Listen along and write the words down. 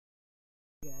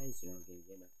guys, General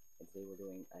Gamer, and today we're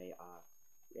doing a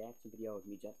reaction video of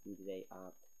me Justin today.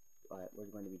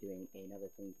 We're going to be doing another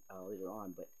thing later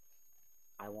on, but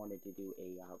I wanted to do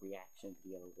a reaction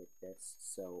video with this,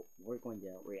 so we're going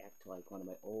to react to like one of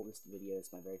my oldest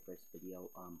videos, my very first video,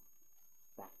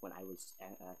 back when I was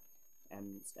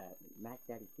Mac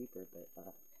Daddy Creeper, but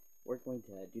we're going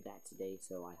to do that today.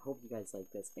 So I hope you guys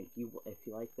like this, and if you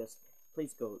like this,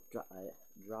 please go drop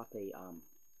a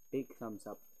big thumbs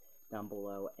up down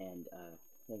below, and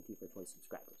thank you for 20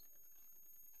 subscribers.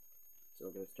 So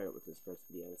we're going to start with this first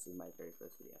video. This is my very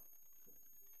first video.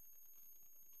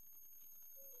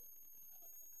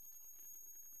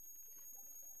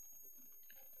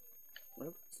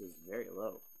 This is very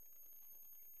low.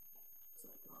 It's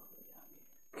like all the way down here.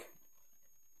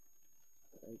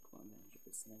 Like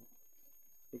 100%.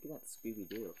 Look at that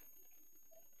Scooby-Doo.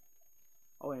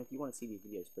 Oh, and if you want to see these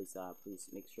videos, please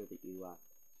make sure that you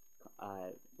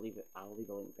I'll leave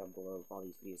a link down below of all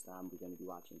these videos that I'm going to be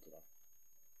watching today.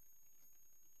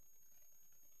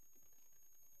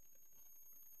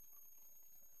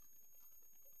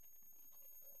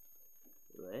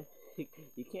 What?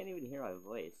 You can't even hear my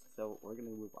voice, so we're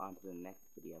gonna move on to the next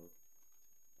video,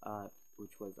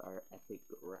 which was our epic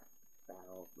rap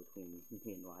battle between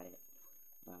me and Wyatt.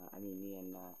 Me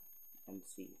and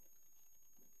MC.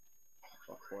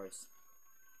 Of course.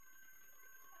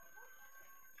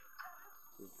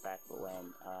 This is back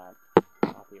when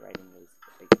copywriting was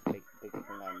a big thing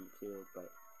on YouTube, but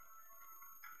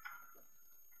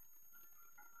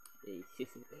it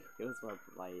was what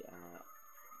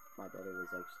my brother was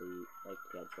actually like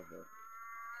dead for her.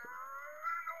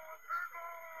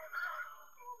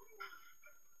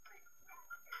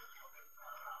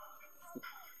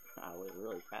 I was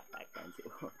really fat back then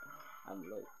too. I'm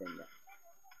really thin now.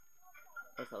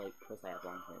 Plus I have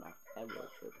long hair now. I have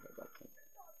really short hair back then.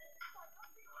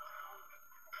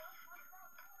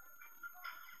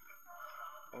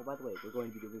 Oh, by the way, we're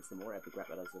going to be doing some more epic rap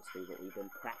battles this week, but we've been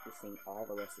practicing all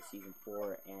the rest of season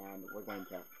 4, and we're going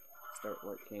to start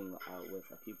working with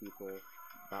a few people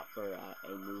for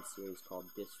a new series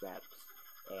called Diss Raps,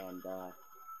 and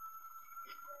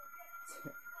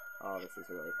oh, this is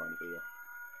a really fun video.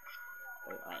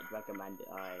 I'd recommend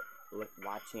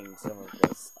watching some of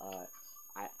this.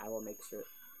 I will make sure.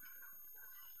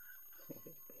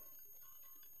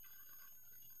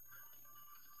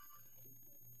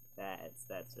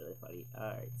 That's really funny.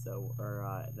 Alright, so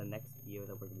the next video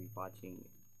that we're gonna be watching,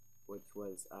 which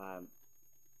was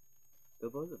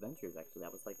boes Adventures, actually,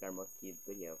 that was like our most viewed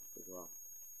video as well.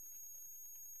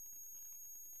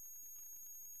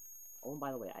 Oh, and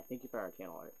by the way, I thank you for our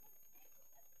channel art.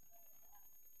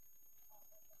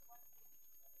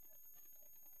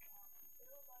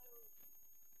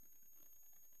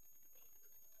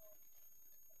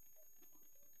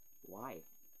 Why?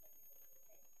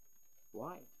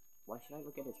 Why? Why should I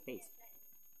look at his face?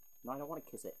 No, I don't want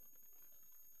to kiss it.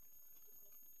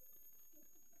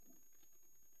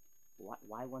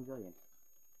 Why 1 billion?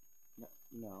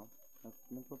 No,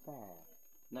 go back.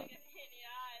 No.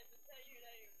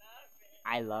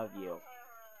 I love you.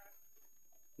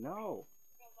 No.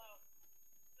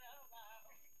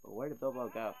 Where did Bilbo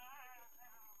go?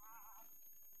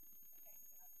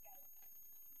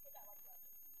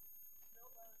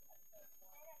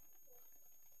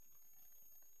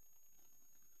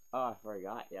 Oh, I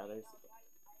forgot. Yeah,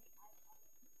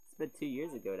 it's been 2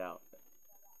 years ago now.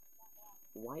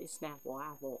 Why Snapple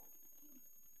Apple?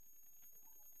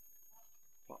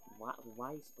 Why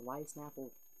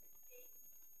Snapple?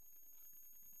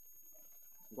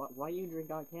 Why you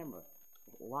drink on camera?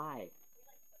 Why?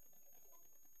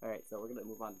 Alright, so we're gonna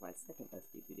move on to my second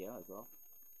SD video as well.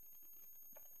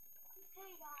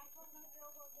 Hey guys, welcome to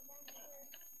Bilbo's Adventure.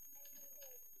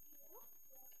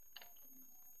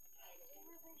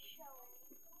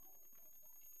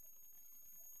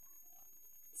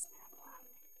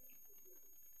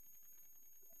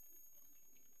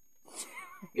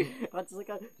 That's like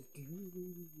a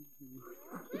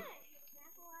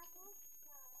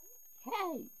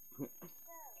hey.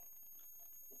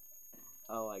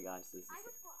 Oh my gosh, this is.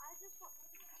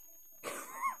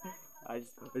 I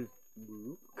just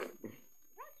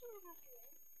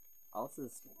also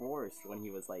forced when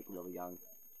he was like really young.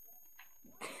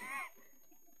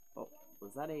 Oh,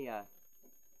 was that a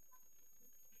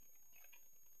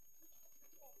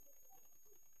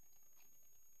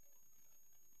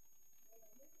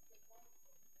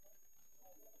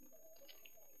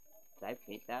did I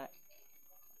paint that?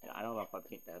 I don't know if I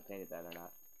painted that or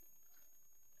not.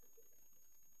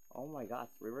 Oh my gosh,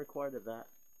 we recorded that.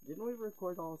 Didn't we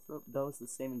record all of those the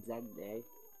same exact day?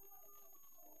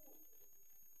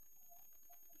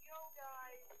 Yo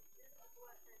guys,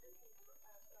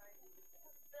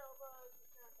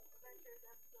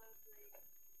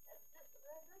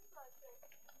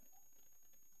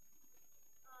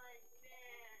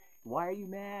 Why are you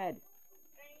mad?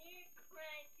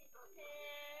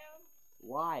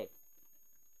 Why?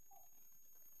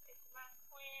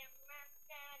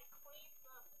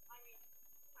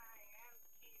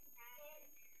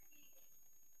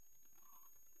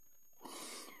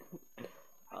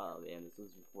 Oh man, this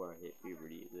was before I hit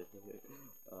puberty.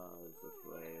 Oh, this is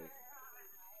hilarious.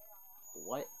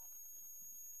 What?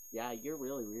 Yeah, you're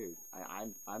really weird.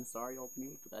 I'm sorry, old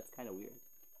me, but that's kind of weird.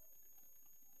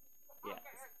 Yeah.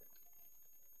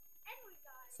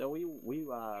 So we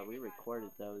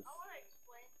recorded those.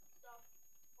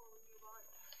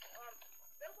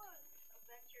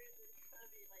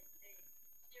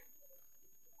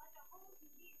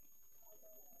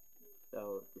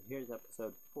 So here's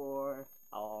episode 4.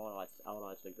 I wanna watch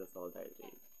like this whole entire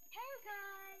thing. Hey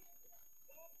guys,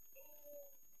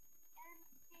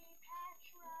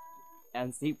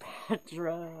 MC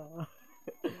Patra.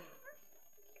 hey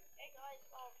guys,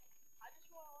 I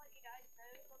just want to let you guys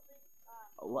know something.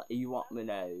 What you want me to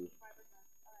know?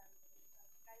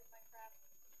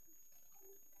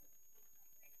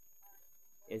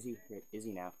 Is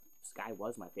he now? Sky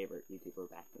was my favorite YouTuber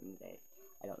back in the day.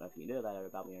 I don't know if you knew that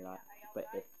about me or not, but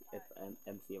if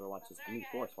MC ever watches,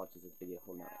 Forrest watches this video,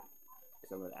 he'll know it.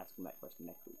 Because I'm gonna ask him that question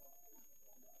next week.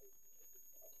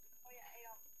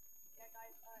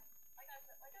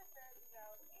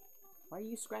 Why are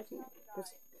you scratching it?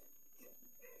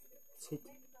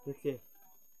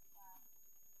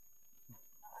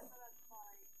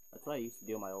 That's what I used to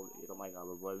do in my old videos. Oh my god,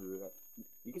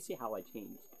 you can see how I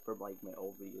changed from like my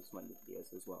old videos to my new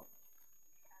videos as well.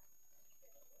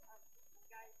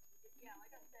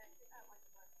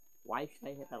 Why should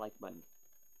I hit that like button?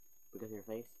 Because of your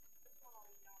face?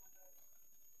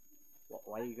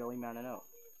 Why are you going down a note?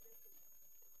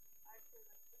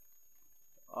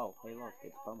 Oh, hey look,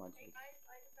 it's bum on tape.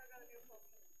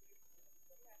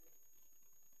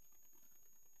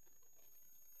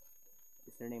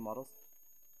 Is their name Models?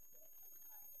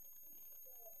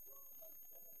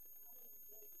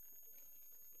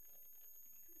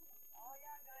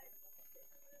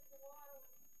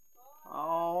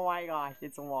 Oh my gosh,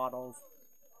 it's Waddles.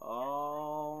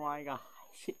 Oh my gosh.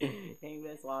 Hey,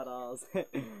 Miss Waddles.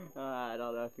 I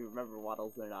don't know if you remember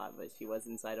Waddles or not, but she was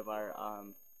inside of our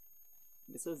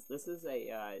this is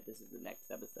the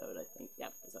next episode, I think.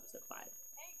 Yep, it's episode 5.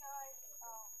 Hey guys,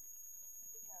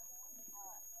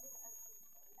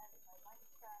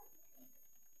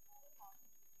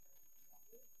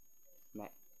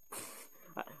 Matt.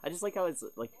 I just like how it's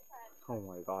like, oh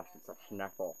my gosh, it's a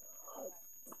snuffle.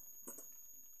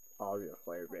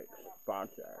 Obviously, a big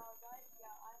sponsor. guys, yeah,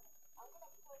 I'm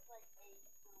gonna put like a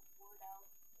little board out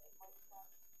in my stuff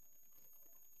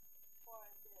for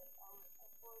the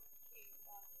for to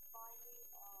find me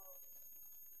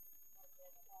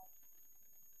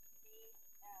me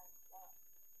and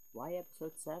Why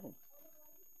episode 7?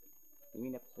 You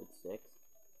mean episode 6?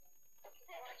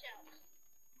 watch out.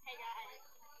 Hey guys.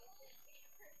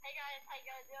 Hey guys, how you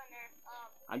guys doing there?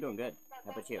 I'm doing good.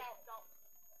 How about you?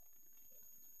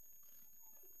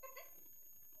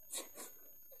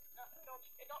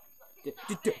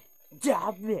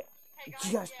 Damn it!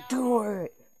 Just do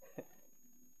it!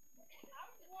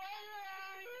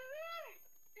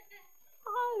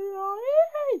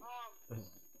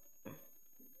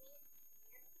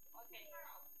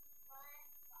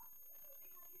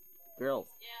 Girls,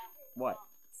 what?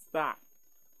 Stop!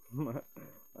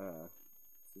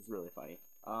 This is really funny.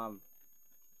 Oh,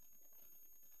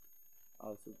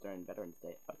 this is during Veterans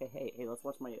Day. Okay, hey, let's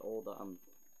watch my old,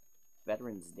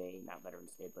 Veterans Day, not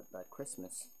Veterans Day, but the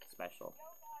Christmas special.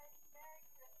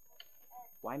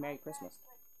 Why Merry Christmas?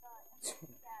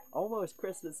 Almost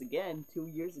Christmas again, 2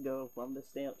 years ago from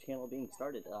this channel being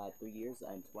started. 3 years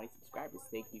and 20 subscribers.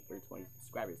 Thank you for 20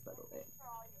 subscribers, by the way.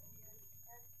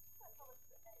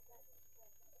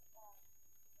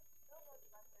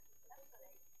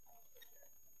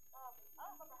 I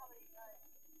don't remember how many, but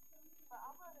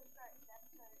I'm gonna start an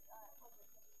episode,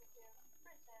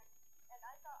 pretty soon, and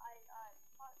I thought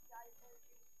taught you guys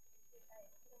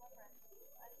to my friend.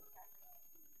 I didn't check.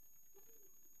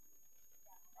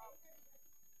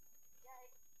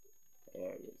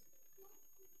 There it is.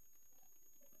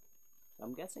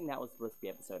 I'm guessing that was supposed to be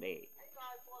episode 8.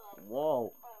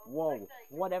 Whoa,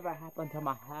 whatever happened to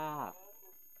my hair?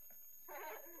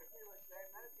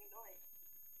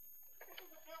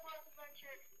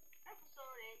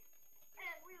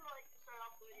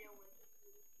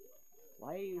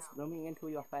 Why are you swimming into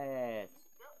your face?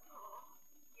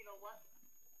 You know what?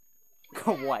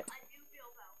 What? I do feel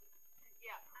about.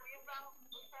 Yeah, we about.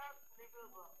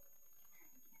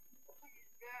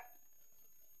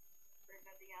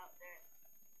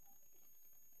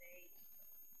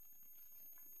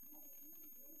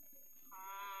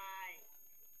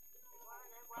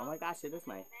 gosh, it is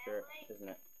my shirt, isn't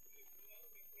it?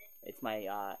 It's my,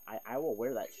 I will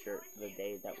wear that shirt the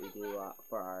day that we do,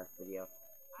 for our video.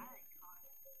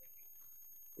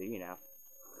 Do you now?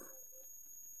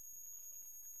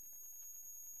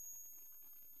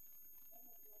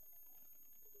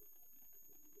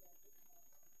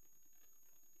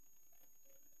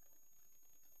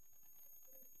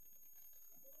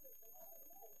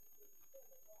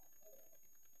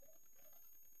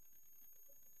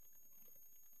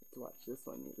 To watch this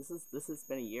one. This has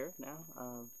been a year now.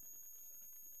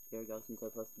 Here we go since I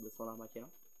posted this one on my channel.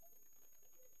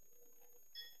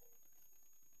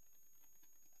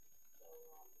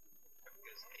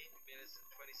 Because 8 minutes and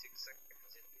 26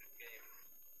 seconds into the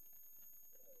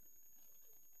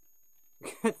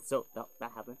game. So no,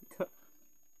 that happened.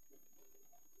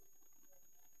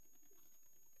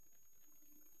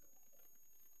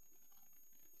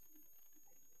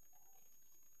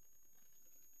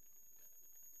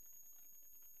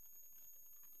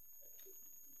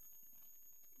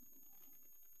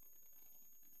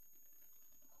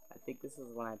 I think this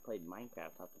is when I played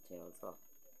Minecraft off the channel as well.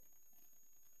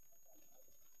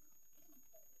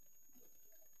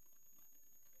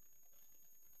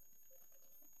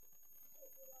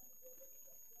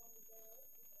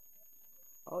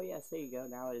 Oh yes, there you go.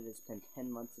 Now it has been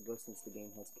 10 months ago since the game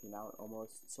has come out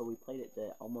almost. So we played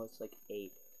it almost like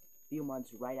a few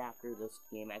months right after this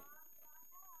game.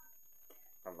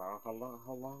 Hello, hello,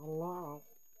 hello, hello.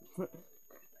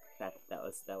 that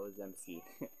was MC.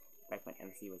 Back when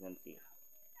MC was MC.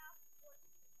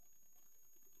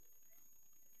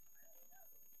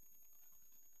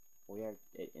 We are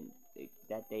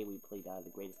that day we played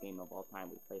the greatest game of all time.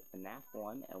 We played FNAF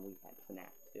 1 and we had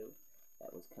FNAF 2.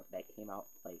 That came out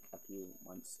like a few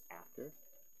months after.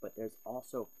 But there's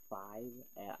also a 5.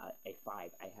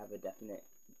 I have a definite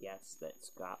guess that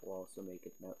Scott will also make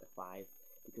it a 5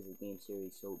 because the game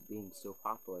series being so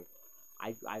popular.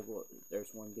 I will.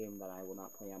 There's one game that I will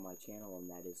not play on my channel, and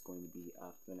that is going to be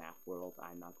FNAF World.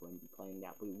 I'm not going to be playing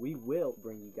that. We will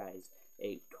bring you guys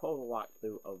a total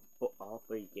walkthrough of all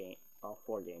 4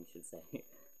 games, should say.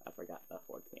 I forgot the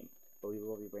 4th game, but we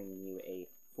will be bringing you a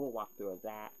full walkthrough of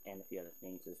that and a few other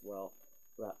things as well.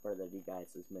 Without further ado,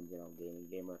 guys, this has been General Gaming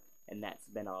Gamer, and that's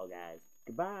been all, guys.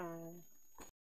 Goodbye.